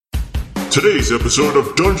Today's episode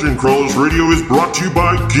of Dungeon Crawlers Radio is brought to you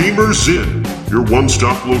by Gamers Inn, your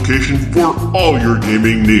one-stop location for all your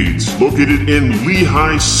gaming needs. Located in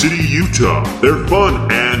Lehigh City, Utah, their fun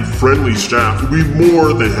and friendly staff will be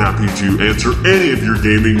more than happy to answer any of your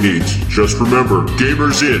gaming needs. Just remember,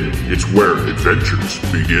 Gamers Inn, it's where adventures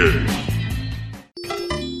begin.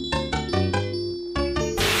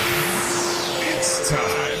 It's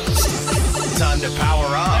time to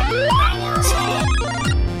power up.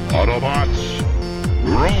 Autobots,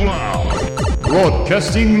 roll out!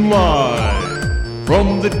 Broadcasting live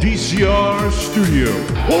from the DCR studio.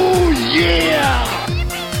 Oh yeah!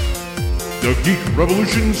 The Geek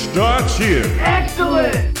Revolution starts here.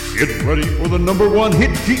 Excellent! Get ready for the #1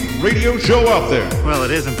 hit geek radio show out there. Well,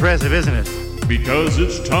 it is impressive, isn't it? Because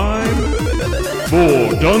it's time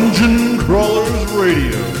for Dungeon Crawlers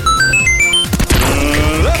Radio.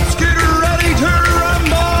 Let's get ready to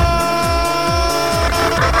rumble!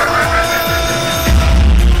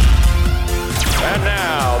 And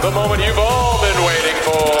now, the moment you've all been waiting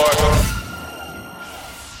for.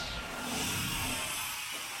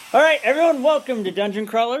 All right, everyone, welcome to Dungeon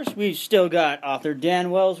Crawlers. We've still got author Dan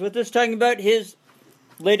Wells with us talking about his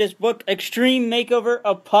latest book, Extreme Makeover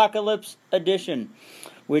Apocalypse Edition,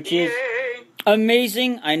 which is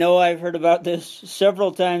amazing. I know I've heard about this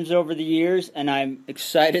several times over the years, and I'm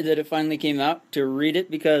excited that it finally came out to read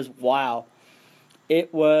it because, wow,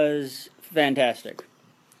 it was fantastic.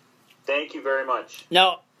 Thank you very much.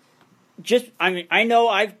 Now, I know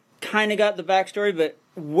I've kind of got the backstory, but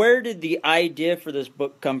where did the idea for this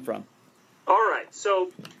book come from? All right,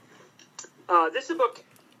 so this is a book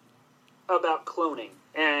about cloning,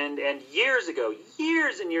 and years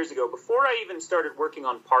and years ago, before I even started working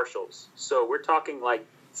on partials, so we're talking like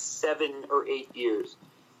 7 or 8 years,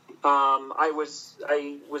 I was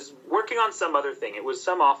working on some other thing. It was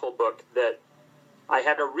some awful book that I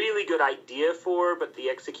had a really good idea for, but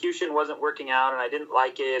the execution wasn't working out, and I didn't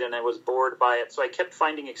like it, and I was bored by it, so I kept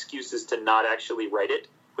finding excuses to not actually write it,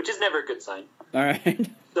 which is never a good sign. All right.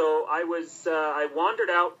 So I wandered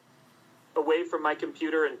out away from my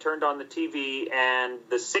computer and turned on the TV, and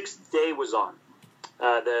The Sixth Day was on,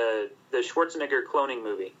 the Schwarzenegger cloning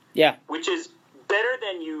movie. Yeah. Which is better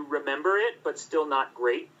than you remember it, but still not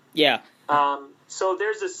great. Yeah. So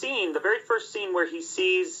there's a scene, the very first scene, where he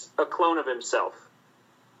sees a clone of himself.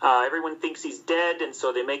 Everyone thinks he's dead, and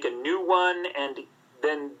so they make a new one, and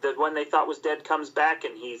then the one they thought was dead comes back,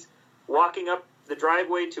 and he's walking up the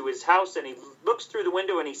driveway to his house, and he looks through the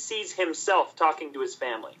window, and he sees himself talking to his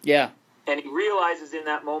family. Yeah. And he realizes in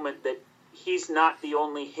that moment that he's not the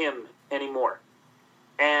only him anymore.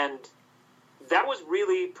 And that was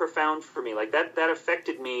really profound for me. Like, that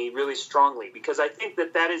affected me really strongly, because I think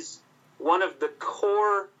that is one of the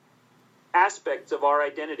core aspects of our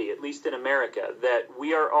identity, at least in America, that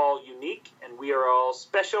we are all unique and we are all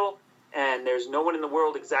special, and there's no one in the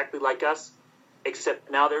world exactly like us, except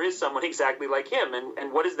now there is someone exactly like him.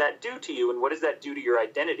 And what does that do to you, and what does that do to your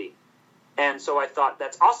identity? And so I thought,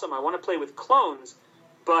 that's awesome. I want to play with clones,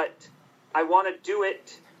 but I want to do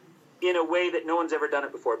it in a way that no one's ever done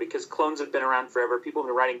it before, because clones have been around forever. People have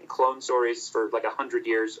been writing clone stories for like 100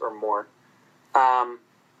 years or more,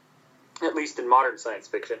 at least in modern science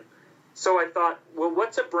fiction. So I thought, well,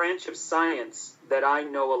 what's a branch of science that I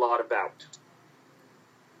know a lot about?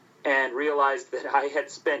 And realized that I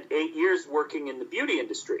had spent 8 years working in the beauty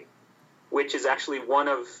industry, which is actually one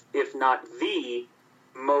of, if not the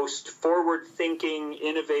most forward-thinking,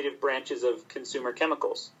 innovative branches of consumer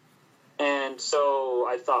chemicals. And so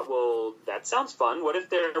I thought, well, that sounds fun. What if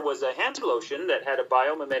there was a hand lotion that had a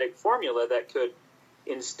biomimetic formula that could,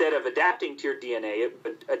 instead of adapting to your DNA, it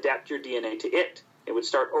would adapt your DNA to it. It would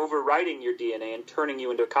start overwriting your DNA and turning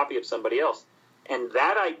you into a copy of somebody else. And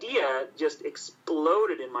that idea just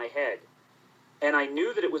exploded in my head. And I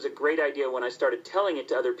knew that it was a great idea when I started telling it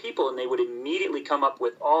to other people, and they would immediately come up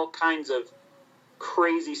with all kinds of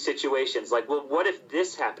crazy situations. Like, well, what if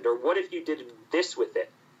this happened? Or what if you did this with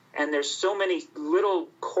it? And there's so many little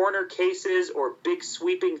corner cases or big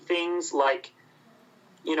sweeping things like,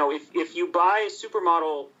 you know, if you buy a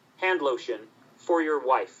supermodel hand lotion for your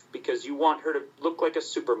wife because you want her to look like a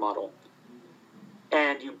supermodel,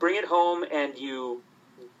 and you bring it home and you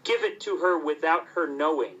give it to her without her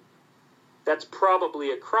knowing, that's probably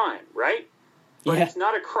a crime, right? But Yeah. It's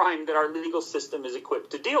not a crime that our legal system is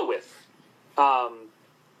equipped to deal with.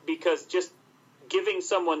 Because just giving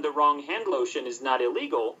someone the wrong hand lotion is not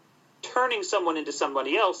illegal. Turning someone into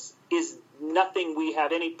somebody else is nothing we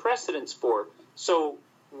have any precedence for. So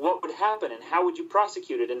what would happen, and how would you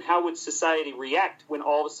prosecute it, and how would society react when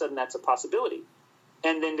all of a sudden that's a possibility?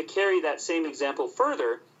 And then to carry that same example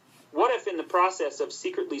further, what if in the process of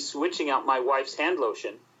secretly switching out my wife's hand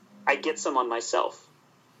lotion, I get some on myself?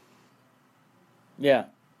 Yeah.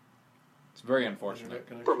 It's very unfortunate.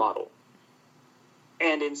 Supermodel.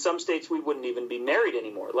 And in some states, we wouldn't even be married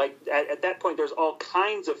anymore. Like, at that point, there's all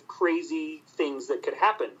kinds of crazy things that could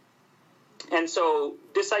happen. And so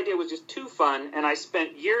this idea was just too fun, and I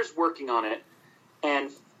spent years working on it. And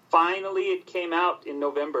finally, it came out in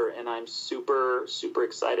November, and I'm super, super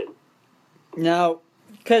excited. Now,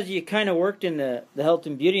 because you kind of worked in the health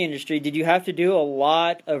and beauty industry, did you have to do a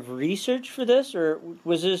lot of research for this, or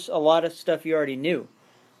was this a lot of stuff you already knew?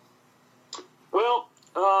 Well,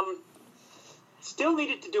 still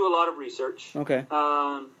needed to do a lot of research. Okay.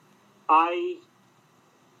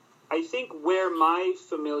 I think where my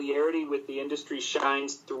familiarity with the industry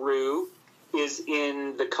shines through is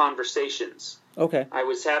in the conversations. Okay. I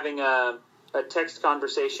was having a text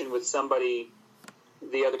conversation with somebody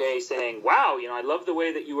the other day saying, wow, I love the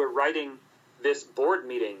way that you were writing this board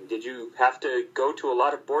meeting. Did you have to go to a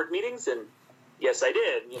lot of board meetings? And yes, I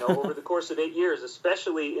did. Over the course of 8 years,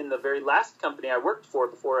 especially in the very last company I worked for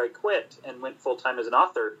before I quit and went full-time as an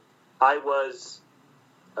author, I was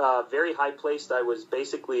very high-placed. I was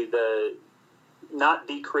basically not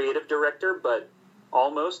the creative director, but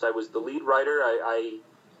almost. I was the lead writer.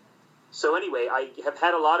 So anyway, I have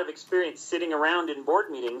had a lot of experience sitting around in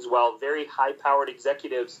board meetings while very high-powered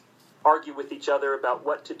executives argue with each other about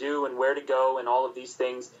what to do and where to go and all of these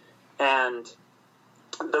things. And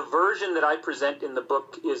the version that I present in the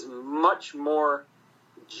book is much more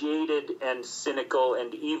jaded and cynical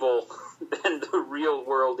and evil than the real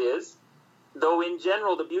world is. Though in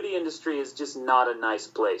general, the beauty industry is just not a nice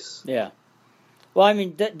place. Yeah. Well, I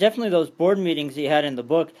mean, definitely those board meetings you had in the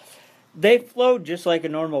book, they flowed just like a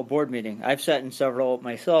normal board meeting. I've sat in several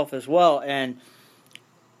myself as well, and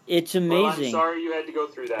it's amazing. Well, I'm sorry you had to go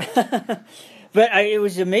through that. But it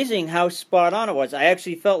was amazing how spot on it was. I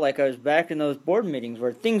actually felt like I was back in those board meetings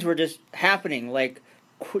where things were just happening like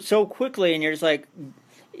so quickly, and you're just like,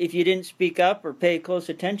 if you didn't speak up or pay close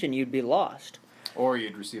attention, you'd be lost. Or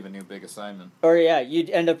you'd receive a new big assignment. Or yeah, you'd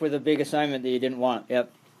end up with a big assignment that you didn't want.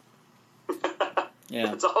 Yep.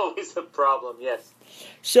 Yeah. It's always a problem, yes.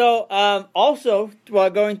 So, also, while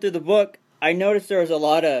going through the book, I noticed there was a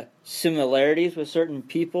lot of similarities with certain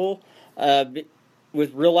people,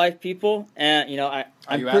 with real-life people. And, Are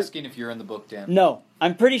you asking if you're in the book, Dan? No.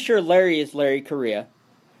 I'm pretty sure Larry is Larry Correia.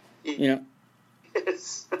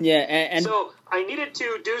 Yes. Yeah, and so I needed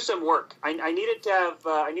to do some work. I needed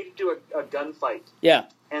to do a gunfight. Yeah.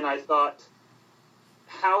 And I thought,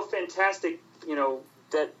 how fantastic,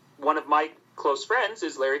 that one of my close friends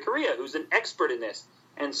is Larry Correia, who's an expert in this.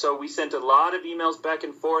 And so we sent a lot of emails back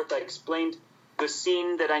and forth. I explained the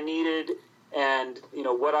scene that I needed and,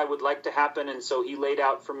 what I would like to happen. And so he laid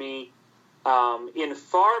out for me in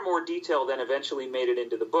far more detail than eventually made it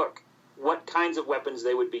into the book what kinds of weapons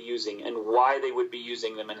they would be using and why they would be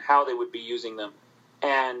using them and how they would be using them.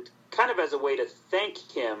 And kind of as a way to thank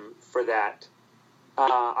him for that,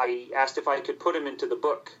 I asked if I could put him into the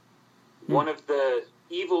book. One of the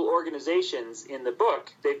evil organizations in the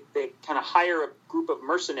book, they kind of hire a group of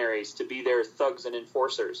mercenaries to be their thugs and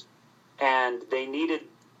enforcers. And they needed,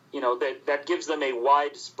 that gives them a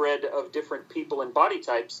wide spread of different people and body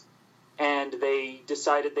types. And they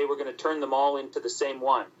decided they were going to turn them all into the same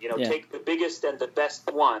one. Take the biggest and the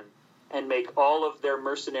best one and make all of their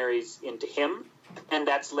mercenaries into him. And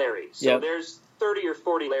that's Larry. So there's 30 or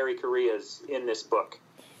 40 Larry Correias in this book.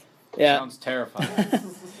 Yeah. Sounds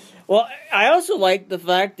terrifying. Well, I also like the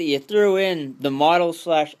fact that you threw in the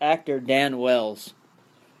model/actor Dan Wells.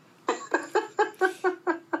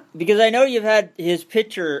 Because I know you've had his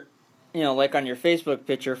picture, like on your Facebook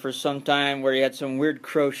picture for some time where he had some weird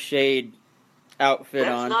crocheted outfit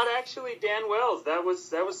on. That's not actually Dan Wells. That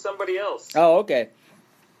was somebody else. Oh, okay.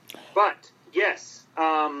 But, yes.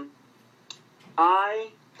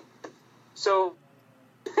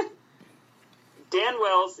 Dan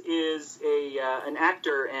Wells is an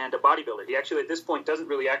actor and a bodybuilder. He actually, at this point, doesn't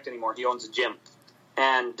really act anymore. He owns a gym.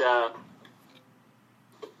 And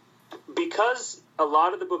because a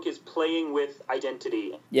lot of the book is playing with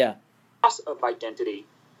identity, loss of identity,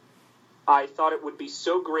 I thought it would be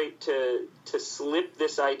so great to slip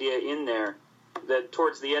this idea in there that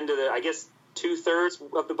towards the end of I guess,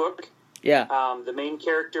 2/3 of the book, the main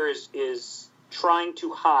character is trying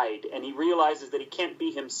to hide, and he realizes that he can't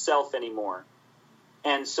be himself anymore.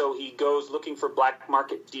 And so he goes looking for black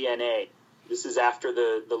market DNA. This is after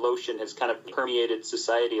the lotion has kind of permeated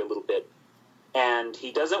society a little bit. And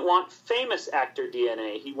he doesn't want famous actor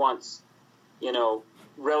DNA. He wants,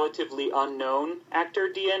 relatively unknown actor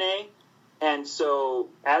DNA. And so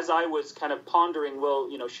as I was kind of pondering, well,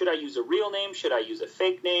 should I use a real name? Should I use a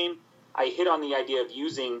fake name? I hit on the idea of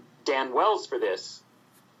using Dan Wells for this.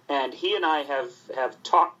 And he and I have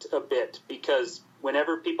talked a bit, because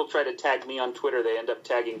whenever people try to tag me on Twitter, they end up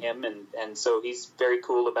tagging him. And so he's very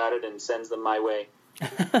cool about it and sends them my way.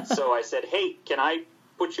 So I said, hey, can I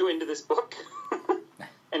put you into this book?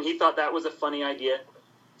 And he thought that was a funny idea.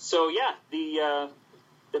 So yeah,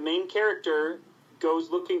 the main character goes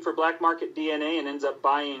looking for black market DNA and ends up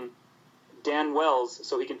buying Dan Wells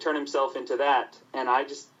so he can turn himself into that. And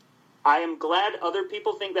I am glad other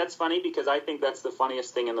people think that's funny, because I think that's the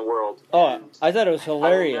funniest thing in the world. Oh, and I thought it was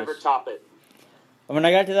hilarious. I will never top it. When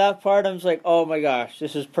I got to that part, I was like, oh my gosh,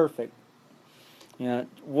 this is perfect.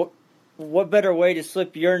 What better way to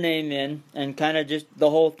slip your name in and kind of just the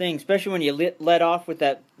whole thing, especially when you let off with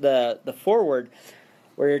that the forward,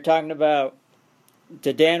 where you're talking about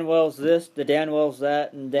to Dan Wells this, to Dan Wells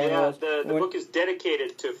that, and Dan Wells. The book is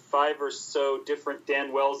dedicated to 5 or so different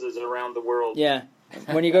Dan Wellses around the world. Yeah.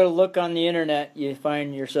 When you go to look on the internet, you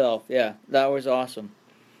find yourself. Yeah, that was awesome.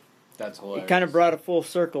 That's hilarious. It kind of brought a full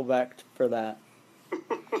circle back for that.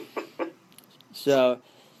 So,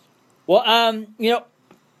 well,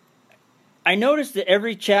 I noticed that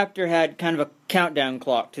every chapter had kind of a countdown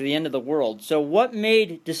clock to the end of the world. So what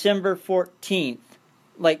made December 14th,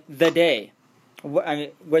 like, the day? I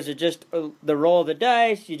mean, was it just the roll of the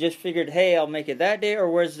dice? You just figured, hey, I'll make it that day? Or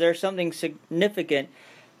was there something significant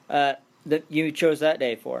that you chose that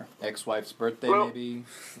day for? Ex-wife's birthday, maybe?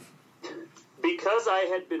 Because I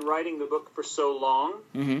had been writing the book for so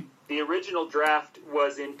long, the original draft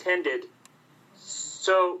was intended.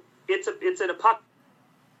 So it's an apocalypse.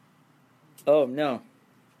 Oh, no.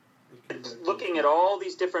 Looking at all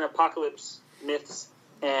these different apocalypse myths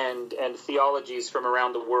and theologies from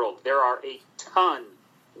around the world, there are a ton,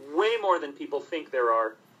 way more than people think there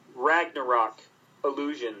are, Ragnarok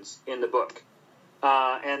allusions in the book.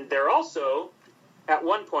 And there also, at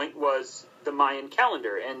one point, was the Mayan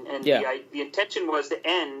calendar. And the intention was to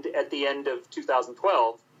end at the end of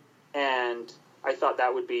 2012. And I thought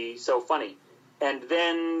that would be so funny. And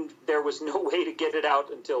then there was no way to get it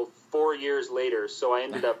out until 4 years later, so I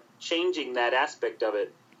ended up changing that aspect of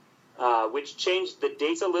it, which changed the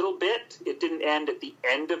dates a little bit. It didn't end at the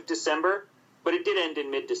end of December, but it did end in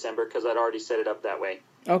mid-December because I'd already set it up that way.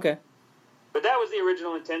 Okay. But that was the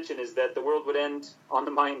original intention, is that the world would end on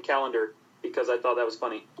the Mayan calendar, because I thought that was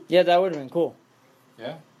funny. Yeah, that would have been cool.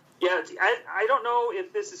 Yeah. Yeah, I don't know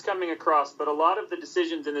if this is coming across, but a lot of the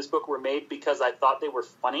decisions in this book were made because I thought they were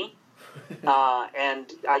funny.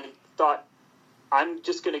 And I thought, I'm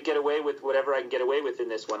just going to get away with whatever I can get away with in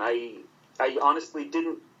this one. I honestly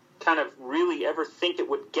didn't kind of really ever think it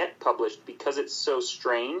would get published because it's so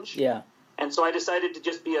strange. Yeah. And so I decided to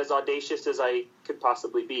just be as audacious as I could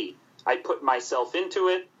possibly be. I put myself into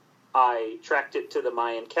it. I tracked it to the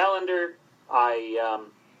Mayan calendar. I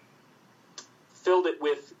filled it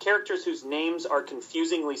with characters whose names are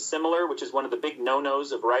confusingly similar, which is one of the big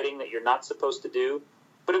no-nos of writing that you're not supposed to do.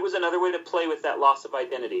 But it was another way to play with that loss of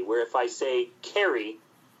identity, where if I say Carrie,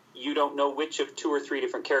 you don't know which of 2 or 3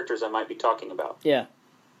 different characters I might be talking about. Yeah.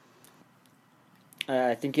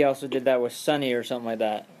 I think he also did that with Sunny or something like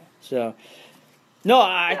that. So, no,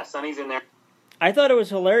 yeah, Sunny's in there. I thought it was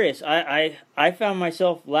hilarious. I found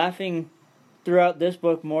myself laughing throughout this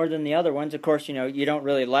book more than the other ones. Of course, you don't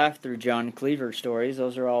really laugh through John Cleaver stories.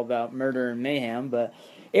 Those are all about murder and mayhem, but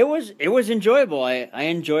it was enjoyable. I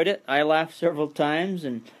enjoyed it. I laughed several times,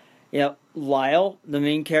 and Lyle, the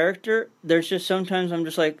main character, there's just sometimes I'm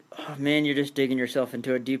just like, oh man, you're just digging yourself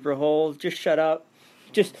into a deeper hole. Just shut up.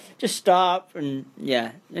 Just stop, and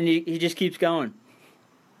yeah, and he just keeps going.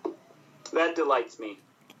 That delights me.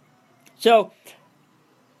 So,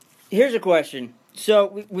 here's a question.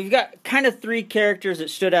 So, we've got kind of 3 characters that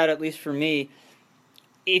stood out, at least for me.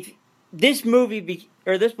 If this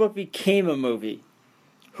this book became a movie,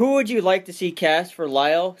 who would you like to see cast for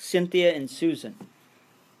Lyle, Cynthia, and Susan?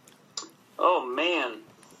 Oh, man.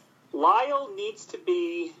 Lyle needs to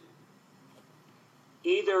be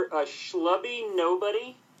either a schlubby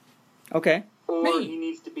nobody. Okay. Or he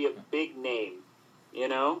needs to be a big name,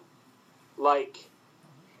 Like,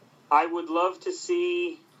 I would love to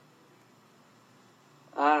see,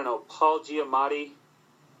 I don't know, Paul Giamatti.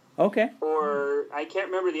 Okay. Or, I can't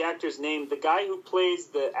remember the actor's name, the guy who plays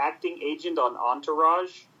the acting agent on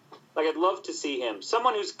Entourage. Like, I'd love to see him.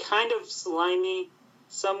 Someone who's kind of slimy,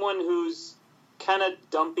 someone who's kind of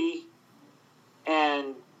dumpy,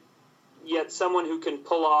 and yet someone who can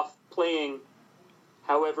pull off playing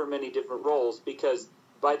however many different roles, because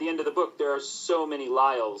by the end of the book, there are so many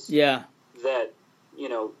Lyles. Yeah. That,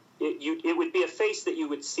 it would be a face that you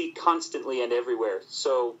would see constantly and everywhere.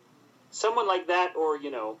 So someone like that, or,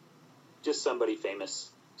 you know, just somebody famous,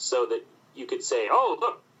 so that you could say, oh,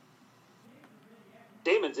 look,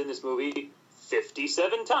 Damon's in this movie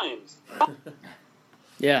 57 times.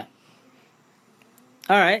 Yeah.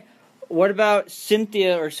 All right. What about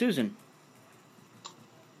Cynthia or Susan?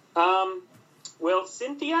 Well,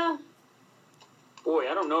 Cynthia, boy,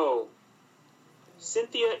 I don't know.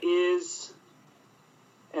 Cynthia is,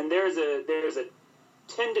 and there's a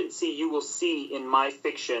tendency you will see in my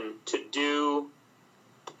fiction to do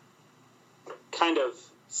kind of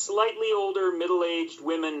slightly older, middle-aged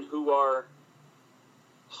women who are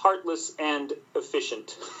heartless and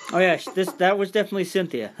efficient. Oh yeah, that was definitely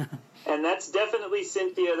Cynthia. And that's definitely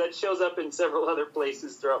Cynthia. That shows up in several other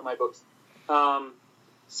places throughout my books.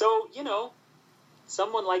 So, you know,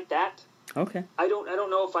 someone like that. Okay. I don't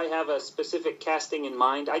know if I have a specific casting in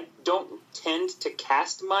mind. I don't tend to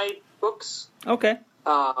cast my books. Okay.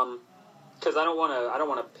 Because I don't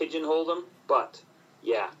want to pigeonhole them. But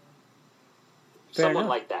yeah, Fair someone enough.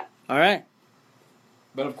 like that. All right.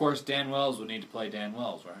 But of course, Dan Wells would need to play Dan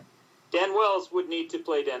Wells, right? Dan Wells would need to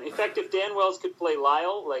play Dan. In fact, if Dan Wells could play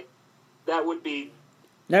Lyle, like that would be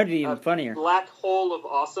even funnier. Black hole of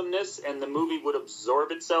awesomeness, and the movie would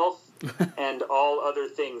absorb itself and all other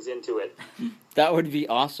things into it. That would be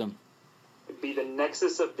awesome. It'd be the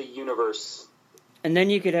nexus of the universe. And then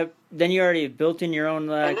you already have built in your own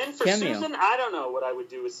and then for cameo. Susan, I don't know what I would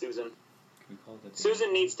do with Susan.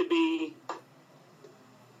 Susan needs to be...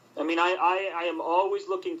 I mean, I am always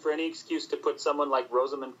looking for any excuse to put someone like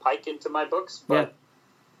Rosamund Pike into my books, but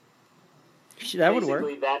that would work.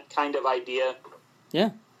 basically that kind of idea.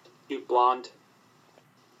 Yeah. Cute blonde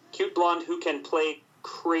who can play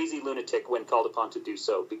crazy lunatic when called upon to do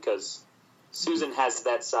so, because Susan has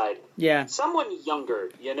that side. Yeah. Someone younger,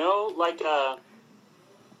 you know, like a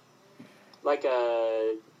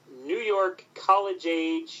New York college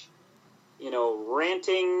age, you know,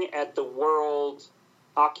 ranting at the world,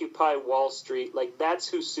 Occupy Wall Street. Like, that's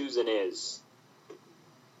who Susan is.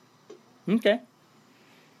 Okay.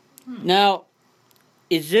 Now,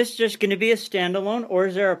 is this just going to be a standalone, or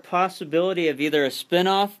is there a possibility of either a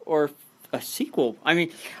spin-off or a sequel? I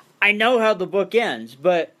mean, I know how the book ends,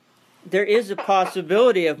 but there is a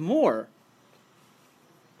possibility of more.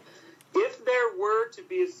 If there were to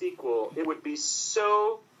be a sequel, it would be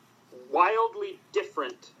so wildly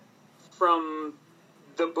different from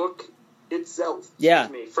the book itself. Yeah.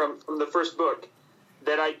 Excuse me, from the first book,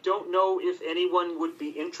 that I don't know if anyone would be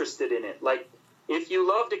interested in it. Like, if you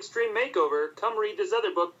loved Extreme Makeover, come read this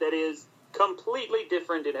other book that is completely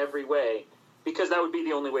different in every way, because that would be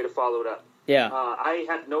the only way to follow it up. Yeah. I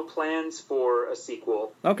have no plans for a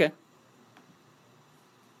sequel. Okay.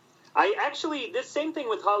 This same thing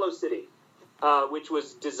with Hollow City, which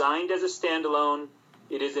was designed as a standalone.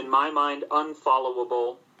 It is, in my mind,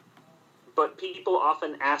 unfollowable, but people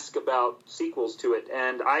often ask about sequels to it,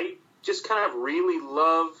 and I just kind of really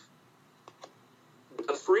love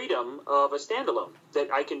the freedom of a standalone, that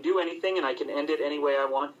I can do anything and I can end it any way I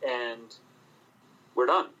want, and we're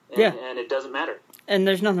done. And it doesn't matter. And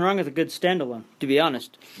there's nothing wrong with a good standalone, to be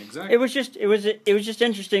honest. Exactly. It was just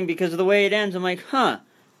interesting because of the way it ends. I'm like,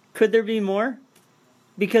 could there be more?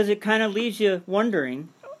 Because it kind of leaves you wondering,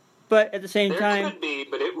 but at the same time, there could be,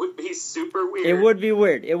 but it would be super weird. It would be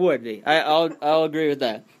weird. It would be. I'll agree with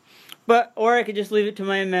that. Or I could just leave it to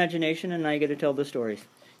my imagination, and I get to tell the stories.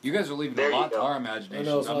 You guys are leaving a lot to our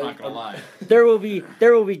imaginations. I'm not going to lie. There will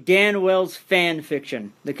be Dan Wells fan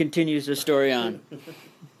fiction that continues the story on.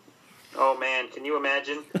 Oh man, can you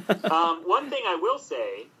imagine? One thing I will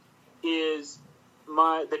say is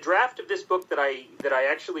the draft of this book that I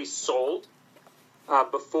actually sold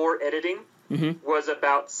before editing was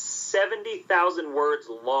about 70,000 words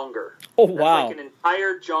longer. Oh wow! That's like an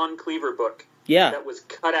entire John Cleaver book. Yeah. That was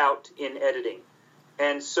cut out in editing,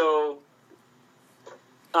 and so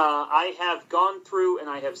I have gone through and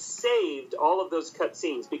I have saved all of those cut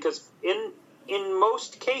scenes, because in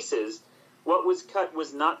most cases, what was cut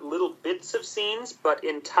was not little bits of scenes, but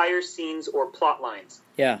entire scenes or plot lines.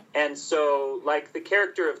 Yeah. And so, like the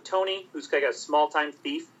character of Tony, who's like a small-time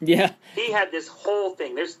thief, yeah, he had this whole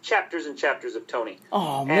thing. There's chapters and chapters of Tony.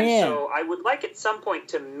 Oh, man. man. And so I would like at some point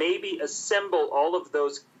to maybe assemble all of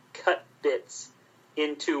those cut bits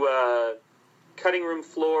into a cutting room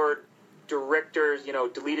floor director's,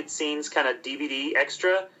 deleted scenes kind of DVD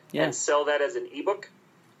extra and sell that as an ebook.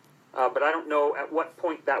 But I don't know at what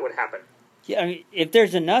point that would happen. Yeah, I mean, if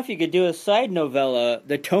there's enough, you could do a side novella,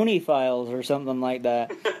 the Tony Files or something like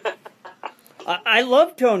that. I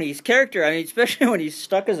love Tony's character. I mean, especially when he's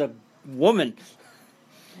stuck as a woman.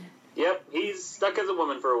 Yep, he's stuck as a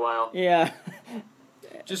woman for a while. Yeah.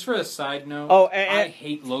 Just for a side note, Oh, I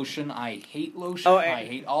hate lotion. I hate lotion. I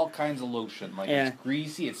hate all kinds of lotion. Like, it's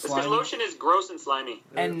greasy, it's slimy. Because lotion is gross and slimy.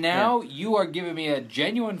 And now you are giving me a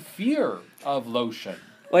genuine fear of lotion.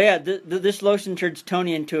 Well, yeah, this lotion turns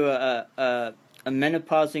Tony into a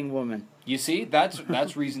menopausing woman. You see,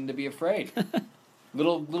 that's reason to be afraid.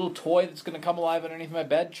 Little toy that's going to come alive underneath my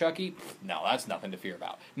bed, Chucky? No, that's nothing to fear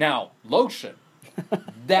about. Now, lotion.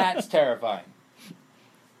 That's terrifying.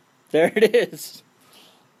 There it is.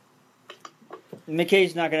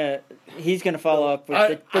 McKay's not going to... He's going to follow up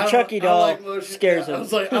with the Chucky doll like scares him. I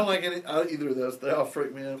was like, I don't like either of those. They all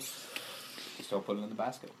freak me out. Still put it in the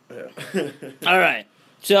basket. Yeah. All right.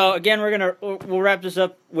 So, again, we'll wrap this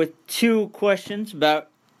up with 2 questions about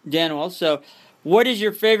Dan Wells. So, what is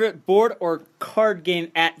your favorite board or card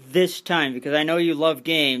game at this time? Because I know you love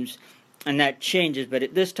games, and that changes. But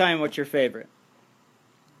at this time, what's your favorite?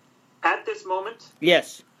 At this moment?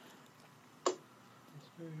 Yes.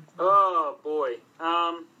 Oh, boy.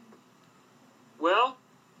 Well,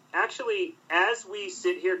 actually, as we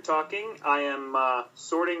sit here talking, I am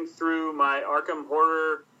sorting through my Arkham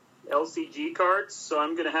Horror LCG cards, so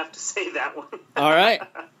I'm going to have to say that one. All right.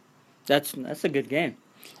 That's a good game.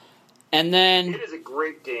 And then... It is a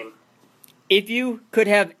great game. If you could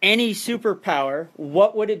have any superpower,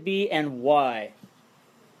 what would it be and why?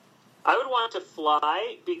 I would want to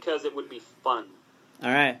fly because it would be fun.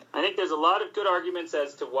 All right. I think there's a lot of good arguments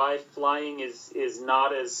as to why flying is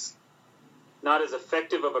not as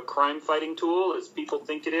effective of a crime fighting tool as people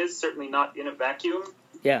think it is. Certainly not in a vacuum.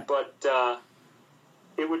 Yeah. But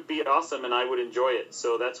it would be awesome, and I would enjoy it.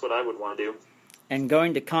 So that's what I would want to do. And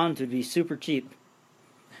going to cons would be super cheap.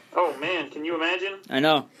 Oh man, can you imagine? I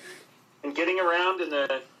know. And getting around in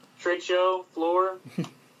the trade show floor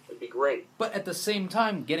would be great. But at the same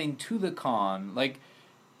time, getting to the con, like,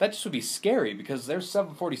 that just would be scary because there's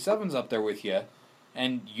 747s up there with you,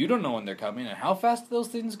 and you don't know when they're coming, and how fast do those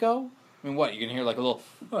things go? I mean, what, you can hear like a little,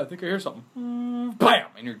 oh, I think I hear something, bam,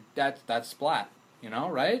 and that's splat, you know,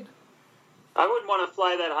 right? I wouldn't want to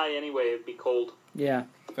fly that high anyway, it'd be cold. Yeah.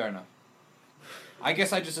 Fair enough. I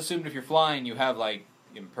guess I just assumed if you're flying, you have, like,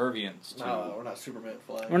 impervience to... No, we're not Superman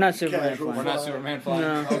flying. We're not Superman Casual flying. We're not Superman flying?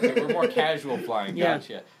 No. Okay, we're more casual flying, Yeah.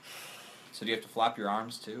 Gotcha. So do you have to flap your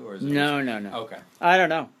arms too, or is it No. Okay. I don't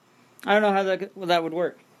know how that would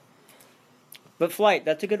work. But flight,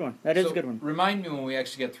 that's a good one. That is a good one. Remind me when we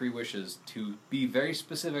actually get 3 wishes to be very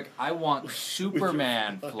specific. I want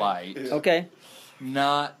Superman flight, Okay.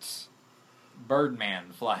 not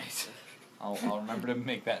Birdman flight. I'll remember to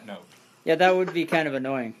make that note. Yeah, that would be kind of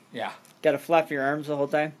annoying. Yeah. Got to flap your arms the whole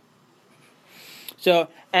time. So,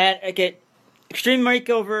 Extreme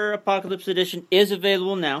Makeover Apocalypse Edition is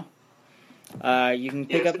available now. You can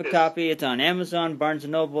pick up a copy. It's on Amazon, Barnes &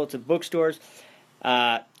 Noble. It's at bookstores.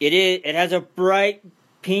 It has a bright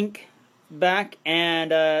pink back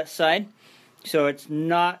and side, so it's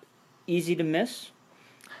not easy to miss.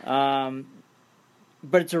 But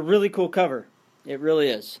it's a really cool cover. It really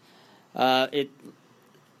is. It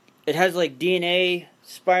has like DNA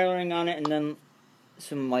spiraling on it, and then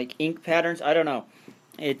some like ink patterns. I don't know.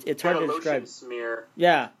 It's hard to describe. Smear.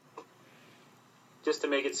 Yeah. Just to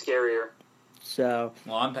make it scarier. So.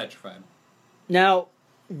 Well, I'm petrified. Now,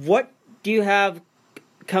 what do you have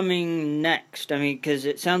coming next? I mean, because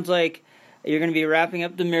it sounds like you're going to be wrapping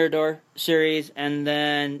up the Mirador series, and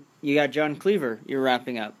then you got John Cleaver you're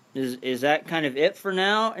wrapping up. Is that kind of it for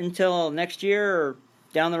now until next year or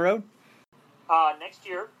down the road? Next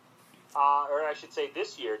year, or I should say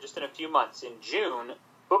this year, just in a few months, in June,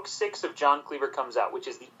 Book 6 of John Cleaver comes out, which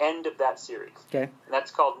is the end of that series. Okay. And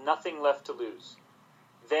that's called Nothing Left to Lose.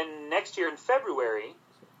 Then next year in February,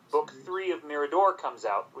 Book 3 of Mirador comes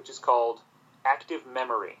out, which is called Active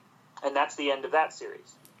Memory. And that's the end of that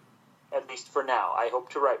series. At least for now. I hope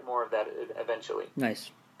to write more of that eventually.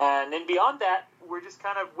 Nice. And then beyond that, we're just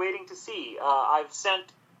kind of waiting to see. I've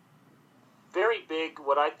sent very big,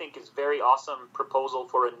 what I think is very awesome proposal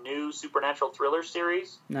for a new supernatural thriller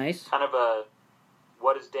series. Nice. Kind of a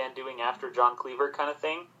what is Dan doing after John Cleaver kind of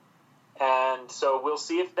thing. And so we'll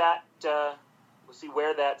see if that, we'll see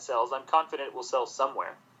where that sells. I'm confident it will sell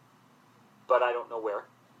somewhere, but I don't know where.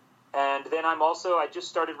 And then I just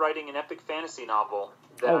started writing an epic fantasy novel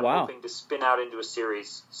that I'm hoping to spin out into a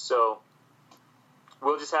series. So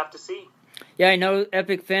we'll just have to see. Yeah, I know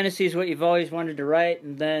epic fantasy is what you've always wanted to write,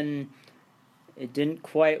 and then it didn't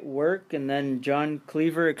quite work, and then John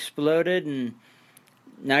Cleaver exploded, and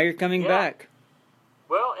now you're coming back.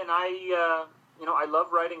 Well, and I love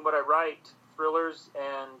writing what I write, thrillers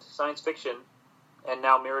and science fiction, and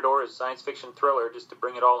now Mirador is science fiction thriller, just to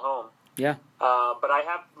bring it all home. Yeah. But I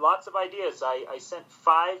have lots of ideas. I sent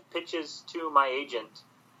 5 pitches to my agent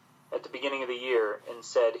at the beginning of the year and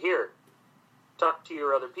said, here, talk to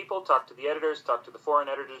your other people, talk to the editors, talk to the foreign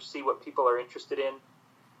editors, see what people are interested in.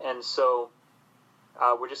 And so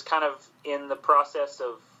we're just kind of in the process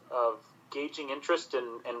of gauging interest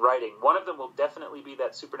and writing. One of them will definitely be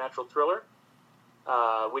that supernatural thriller,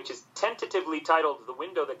 which is tentatively titled The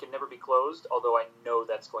Window That Can Never Be Closed, although I know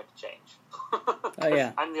that's going to change. Oh,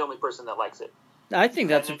 yeah. I'm the only person that likes it. I think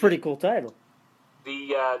that's a pretty cool title.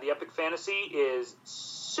 The epic fantasy is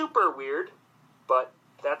super weird, but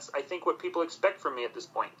that's, I think, what people expect from me at this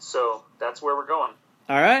point. So that's where we're going.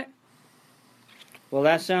 All right. Well,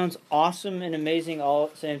 that sounds awesome and amazing all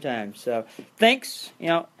at the same time. So thanks,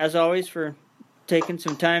 as always, for taking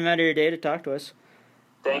some time out of your day to talk to us.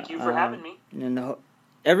 Thank you for having me. And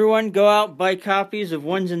everyone, go out, buy copies of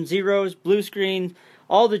Ones and Zeros, Blue Screen,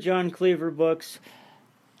 all the John Cleaver books,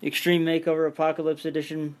 Extreme Makeover Apocalypse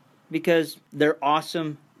Edition, because they're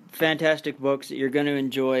awesome, fantastic books that you're going to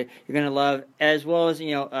enjoy, you're going to love, as well as,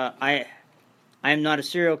 I Am Not a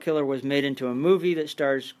Serial Killer was made into a movie that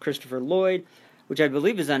stars Christopher Lloyd, which I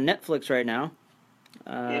believe is on Netflix right now.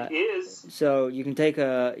 It is. So you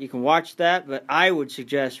can watch that, but I would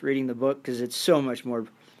suggest reading the book because it's so much more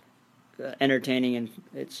entertaining, and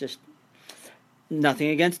it's just nothing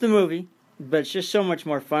against the movie, but it's just so much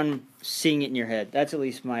more fun seeing it in your head. That's at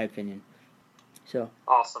least my opinion. So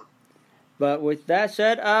awesome. But with that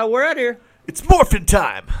said, we're out of here. It's morphin'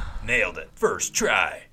 time. Nailed it. First try.